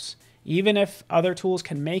photos. Even if other tools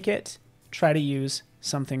can make it, try to use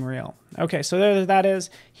something real. Okay, so there that is.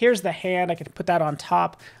 Here's the hand. I can put that on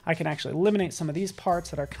top. I can actually eliminate some of these parts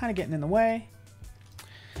that are kind of getting in the way.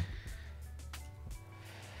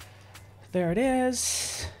 There it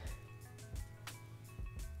is.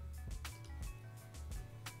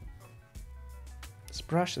 This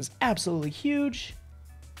brush is absolutely huge.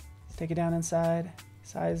 Let's take it down inside.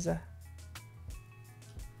 Size.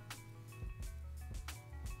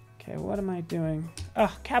 Okay, what am I doing?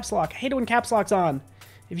 Oh, caps lock. I hate it when caps lock's on.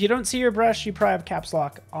 If you don't see your brush, you probably have caps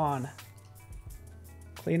lock on.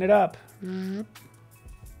 Clean it up. Look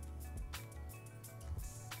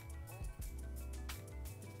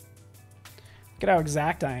at how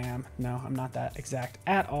exact I am. No, I'm not that exact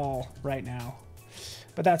at all right now.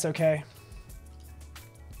 But that's okay.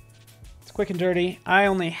 It's quick and dirty. I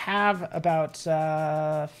only have about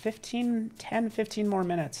 15 more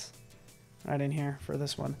minutes right in here for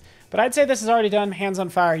this one. But I'd say this is already done. Hands on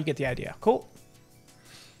fire. You get the idea. Cool.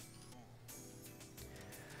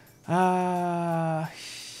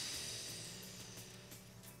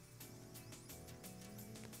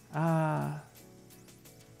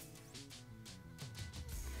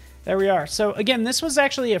 There we are. So again, this was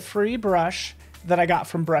actually a free brush that I got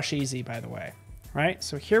from Brush Easy, by the way, right?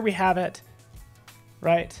 So here we have it,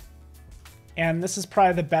 right? And this is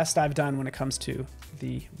probably the best I've done when it comes to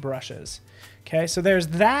the brushes. Okay, so there's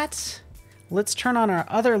that. Let's turn on our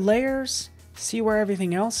other layers, see where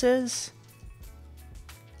everything else is.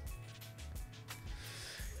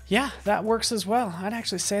 Yeah, that works as well. I'd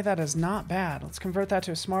actually say that is not bad. Let's convert that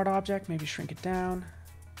to a smart object, maybe shrink it down.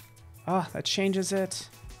 Oh, that changes it.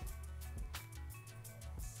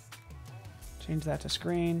 Change that to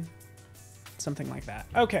screen, something like that.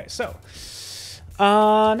 Okay, so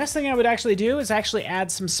next thing I would actually do is actually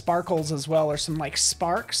add some sparkles as well, or some like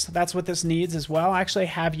sparks. That's what this needs as well. I actually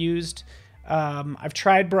have used, I've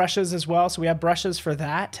tried brushes as well, so we have brushes for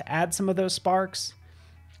that to add some of those sparks.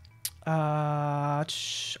 I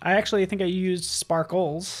actually think I used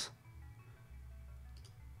sparkles.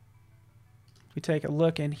 We take a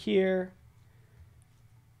look in here.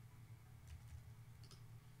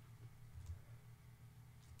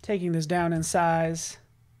 Taking this down in size.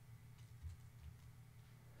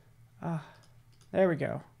 There we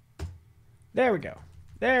go. There we go.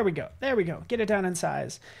 There we go. There we go. Get it down in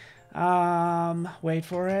size. Wait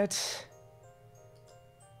for it.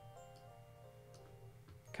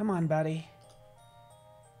 Come on, buddy.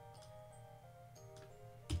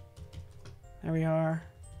 There we are.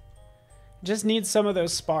 Just need some of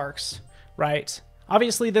those sparks, right?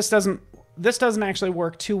 Obviously, this doesn't actually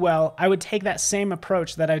work too well. I would take that same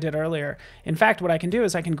approach that I did earlier. In fact, what I can do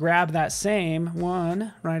is I can grab that same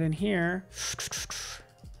one right in here.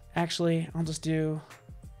 Actually, I'll just do...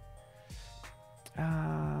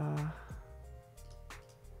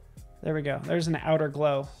 there we go. There's an outer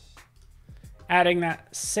glow. Adding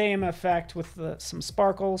that same effect with some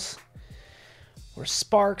sparkles or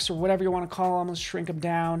sparks or whatever you want to call them. Let's shrink them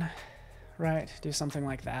down. Right, do something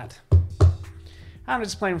like that. I'm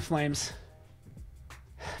just playing with flames.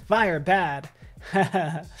 Fire bad.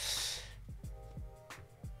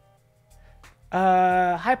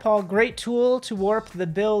 Hi Paul, great tool to warp the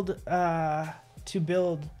build. I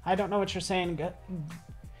don't know what you're saying,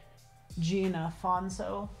 Gina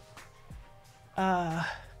Fonso.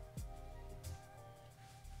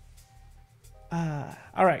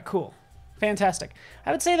 All right, cool. Fantastic.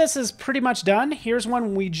 I would say this is pretty much done. Here's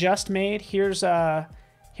one we just made. Here's another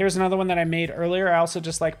one that I made earlier. I also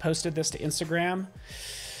just like posted this to Instagram.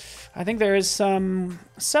 I think there is some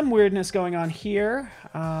weirdness going on here.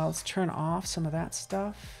 Let's turn off some of that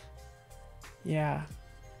stuff. Yeah.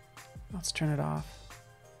 Let's turn it off.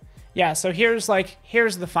 Yeah, so here's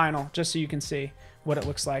the final, just so you can see what it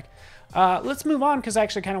looks like. Let's move on because I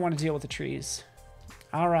actually kind of want to deal with the trees.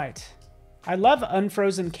 All right. I love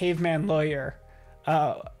Unfrozen Caveman Lawyer.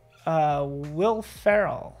 Will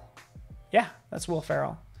Ferrell. Yeah, that's Will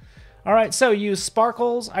Ferrell. All right, so use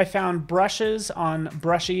sparkles. I found brushes on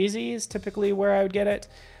Brush Easy is typically where I would get it.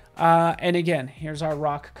 And again, here's our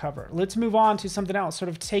rock cover. Let's move on to something else, sort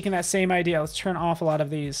of taking that same idea. Let's turn off a lot of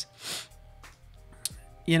these,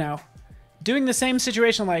 doing the same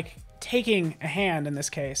situation, like taking a hand in this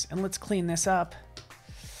case, and let's clean this up.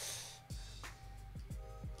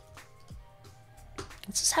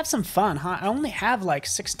 Let's just have some fun, huh? I only have like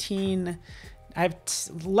 16, I have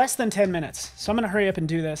less than 10 minutes. So I'm gonna hurry up and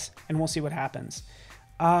do this and we'll see what happens.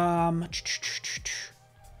 You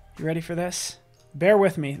ready for this? Bear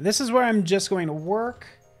with me. This is where I'm just going to work.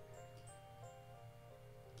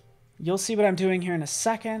 You'll see what I'm doing here in a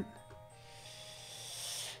second.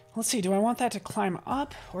 Let's see, do I want that to climb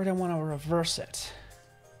up or do I want to reverse it?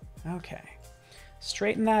 Okay,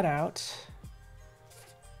 straighten that out.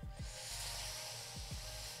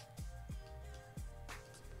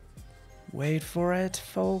 Wait for it,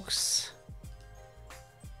 folks.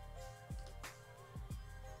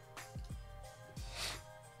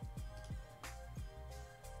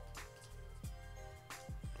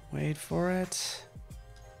 Wait for it.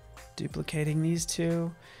 Duplicating these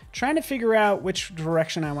two. Trying to figure out which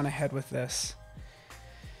direction I want to head with this.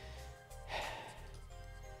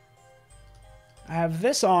 I have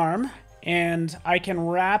this arm, and I can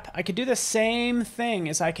wrap... I could do the same thing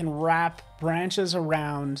as I can wrap branches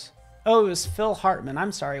around... Oh, it was Phil Hartman.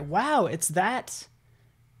 I'm sorry. Wow, that's that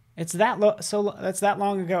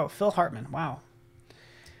long ago. Phil Hartman. Wow.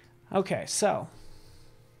 Okay, so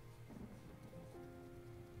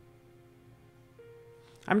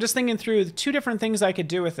I'm just thinking through the two different things I could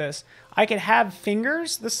do with this. I could have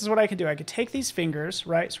fingers. This is what I could do. I could take these fingers,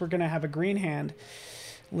 right? So we're going to have a green hand.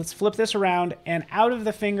 Let's flip this around, and out of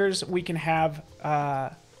the fingers, we can have,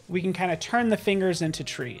 we can kind of turn the fingers into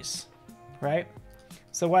trees, right?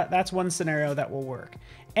 So that's one scenario that will work.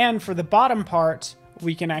 And for the bottom part,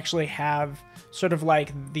 we can actually have sort of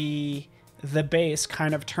like the base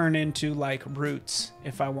kind of turn into like roots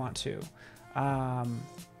if I want to.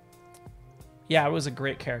 Yeah, it was a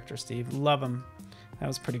great character, Steve. Love him. That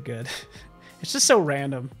was pretty good. It's just so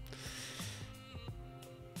random.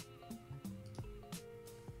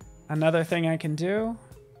 Another thing I can do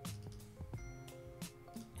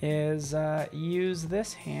is use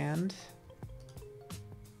this hand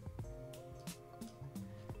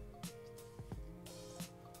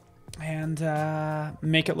and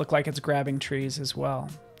make it look like it's grabbing trees as well.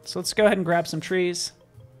 So let's go ahead and grab some trees.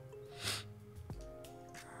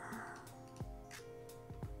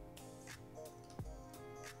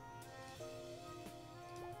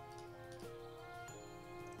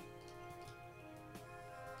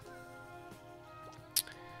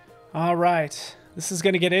 All right, this is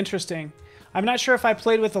going to get interesting. I'm not sure if I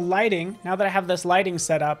played with the lighting. Now that I have this lighting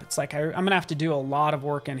set up, it's like I'm going to have to do a lot of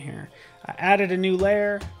work in here. I added a new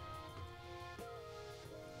layer.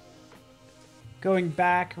 Going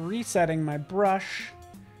back, resetting my brush.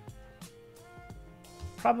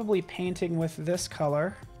 Probably painting with this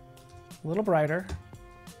color. A little brighter.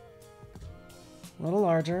 A little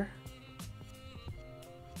larger.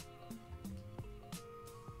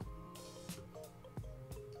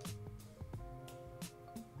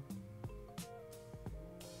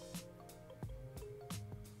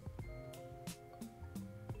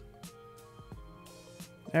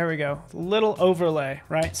 There we go. Little overlay,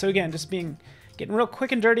 right? So again, just getting real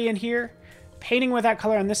quick and dirty in here. Painting with that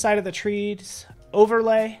color on this side of the trees.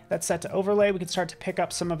 Overlay, that's set to overlay. We can start to pick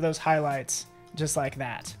up some of those highlights just like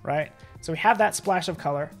that, right? So we have that splash of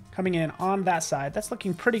color coming in on that side. That's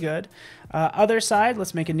looking pretty good. Other side,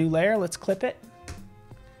 let's make a new layer. Let's clip it.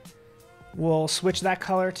 We'll switch that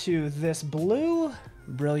color to this blue.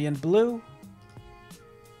 Brilliant blue.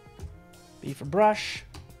 B for brush.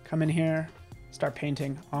 Come in here. Start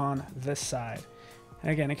painting on this side.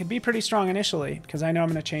 And again, it could be pretty strong initially because I know I'm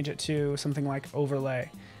going to change it to something like overlay.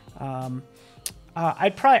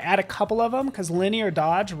 I'd probably add a couple of them because linear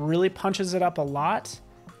dodge really punches it up a lot.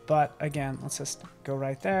 But again, let's just go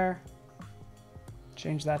right there.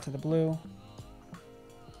 Change that to the blue.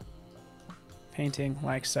 Painting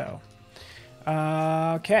like so.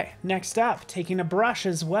 Okay, next up, taking a brush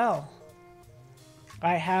as well.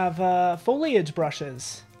 I have foliage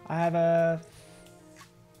brushes. I have a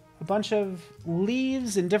bunch of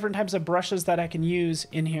leaves and different types of brushes that I can use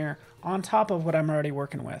in here on top of what I'm already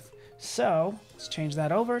working with. So let's change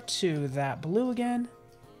that over to that blue again.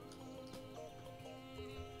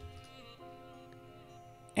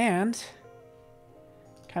 And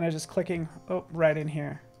kind of just clicking right in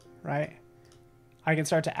here, right? I can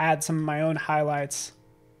start to add some of my own highlights.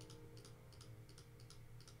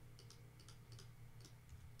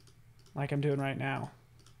 Like I'm doing right now.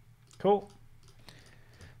 Cool.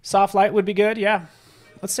 Soft light would be good, yeah.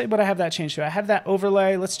 Let's see what I have that changed to. I have that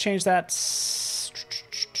overlay. Let's change that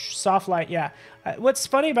soft light, yeah. What's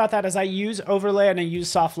funny about that is I use overlay and I use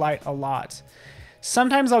soft light a lot.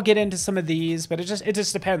 Sometimes I'll get into some of these, but it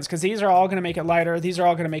just depends, because these are all going to make it lighter. These are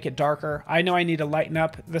all going to make it darker. I know I need to lighten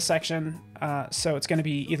up the section, so it's going to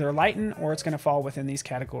be either lighten or it's going to fall within these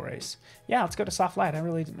categories. Yeah, let's go to soft light. I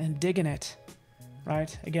really am digging it,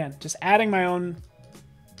 right? Again, just adding my own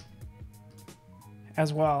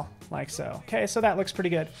as well, like so. Okay, so that looks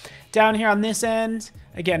pretty good. Down here on this end,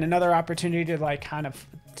 again, another opportunity to like kind of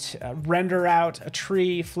render out a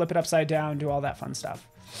tree, flip it upside down, do all that fun stuff.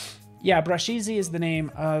 Yeah, Brush Easy is the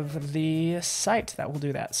name of the site that will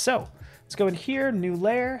do that. So let's go in here, new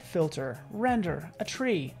layer, filter, render, a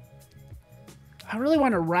tree. I really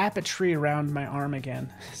want to wrap a tree around my arm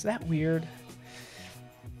again. Is that weird?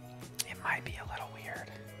 It might be a little weird.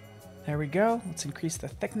 There we go. Let's increase the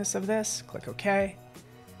thickness of this. Click OK.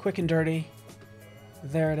 Quick and dirty.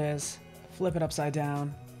 There it is. Flip it upside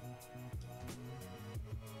down.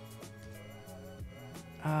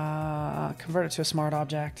 Convert it to a smart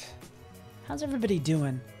object. How's everybody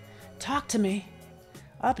doing? Talk to me.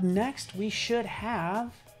 Up next, we should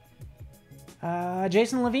have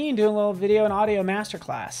Jason Levine doing a little video and audio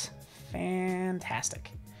masterclass.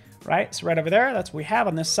 Fantastic. Right, so right over there, that's what we have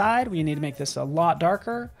on this side. We need to make this a lot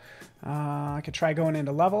darker. I could try going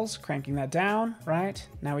into levels, cranking that down, right?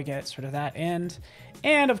 Now we get sort of that end.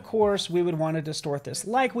 And of course, we would want to distort this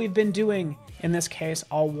like we've been doing. In this case,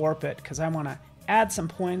 I'll warp it because I want to add some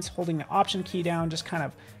points, holding the Option key down, just kind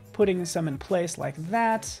of putting some in place like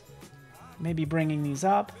that. Maybe bringing these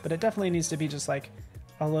up, but it definitely needs to be just like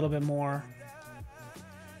a little bit more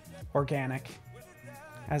organic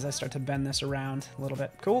as I start to bend this around a little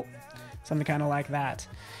bit. Cool. Something kind of like that.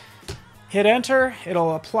 Hit enter.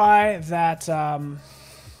 It'll apply that.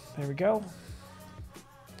 There we go.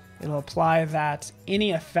 It'll apply that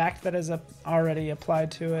any effect that is already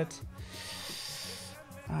applied to it.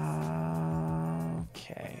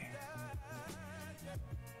 Okay.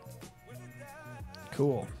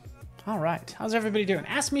 Cool. All right. How's everybody doing?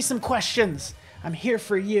 Ask me some questions. I'm here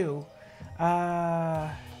for you. No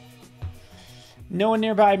one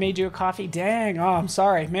nearby made you a coffee? Dang. Oh, I'm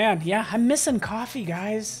sorry, man. Yeah, I'm missing coffee,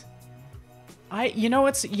 guys. You know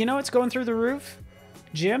what's going through the roof?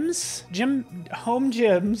 Home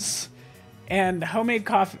gyms, and homemade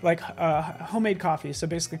coffee, like homemade coffee. So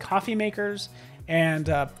basically, coffee makers and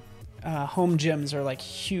home gyms are like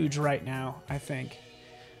huge right now, I think,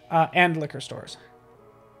 and liquor stores.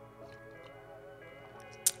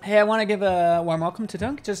 Hey, I want to give a warm welcome to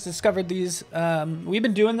Dunk. Just discovered these. We've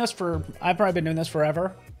been doing this I've probably been doing this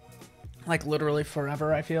forever, like literally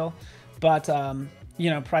forever, I feel, but. You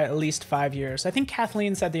know, probably at least 5 years. I think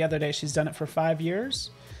Kathleen said the other day she's done it for 5 years.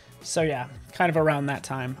 So yeah, kind of around that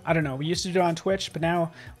time. I don't know. We used to do it on Twitch, but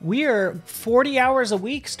now we're 40 hours a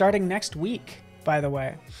week starting next week, by the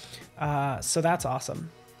way. So that's awesome.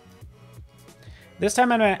 This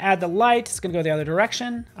time I'm going to add the light. It's going to go the other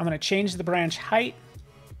direction. I'm going to change the branch height,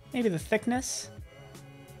 maybe the thickness.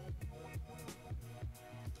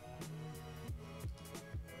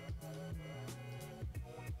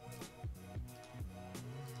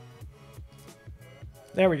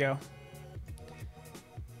 There we go.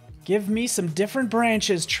 Give me some different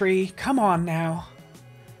branches, tree. Come on now.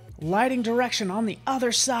 Lighting direction on the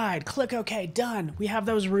other side. Click OK. Done. We have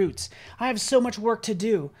those roots. I have so much work to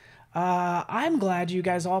do. I'm glad you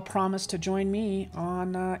guys all promised to join me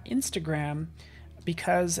on Instagram,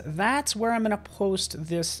 because that's where I'm going to post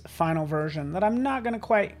this final version that I'm not going to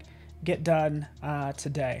quite get done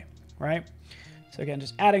today, right? So again,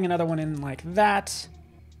 just adding another one in like that.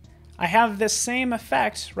 I have this same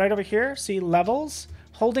effect right over here. See levels,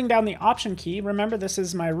 holding down the Option key. Remember, this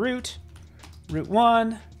is my root. Root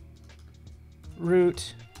 1,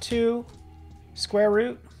 root 2, square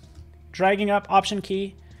root, dragging up Option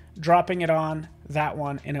key, dropping it on that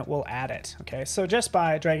one, and it will add it. Okay, so just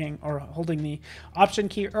by dragging or holding the Option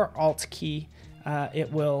key or Alt key,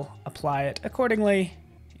 it will apply it accordingly,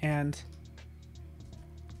 and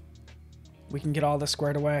we can get all this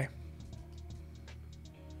squared away.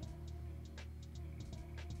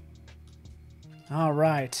 All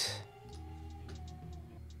right.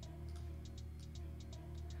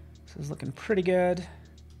 This is looking pretty good.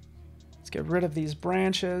 Let's get rid of these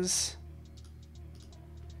branches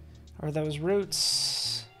or those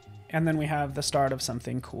roots. And then we have the start of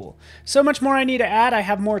something cool. So much more I need to add. I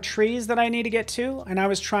have more trees that I need to get to, and I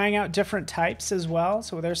was trying out different types as well.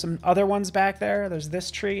 So there's some other ones back there. There's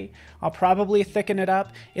this tree. I'll probably thicken it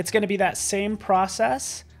up. It's going to be that same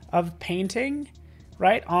process of painting,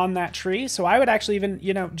 right, on that tree. So I would actually even,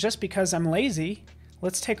 you know, just because I'm lazy,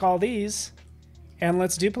 let's take all these and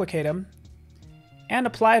let's duplicate them and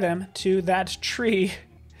apply them to that tree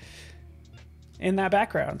in that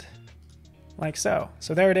background, like so.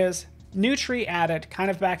 So there it is. New tree added,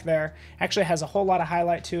 kind of back there. Actually has a whole lot of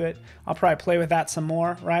highlight to it. I'll probably play with that some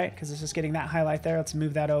more, right? Because it's just getting that highlight there. Let's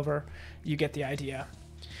move that over. You get the idea.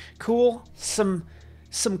 Cool. Some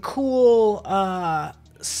cool, I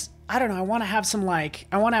don't know. I want to have some like,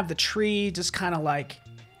 I want to have the tree just kind of like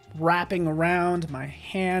wrapping around. My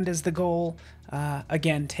hand is the goal.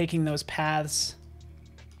 Again, taking those paths.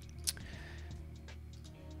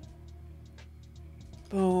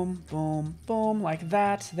 Boom, boom, boom, like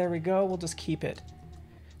that. There we go. We'll just keep it.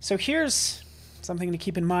 So here's something to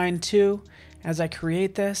keep in mind too as I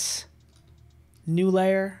create this. New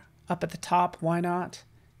layer up at the top. Why not?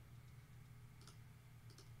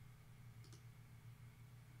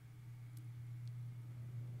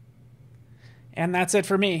 And that's it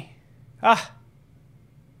for me. Ah,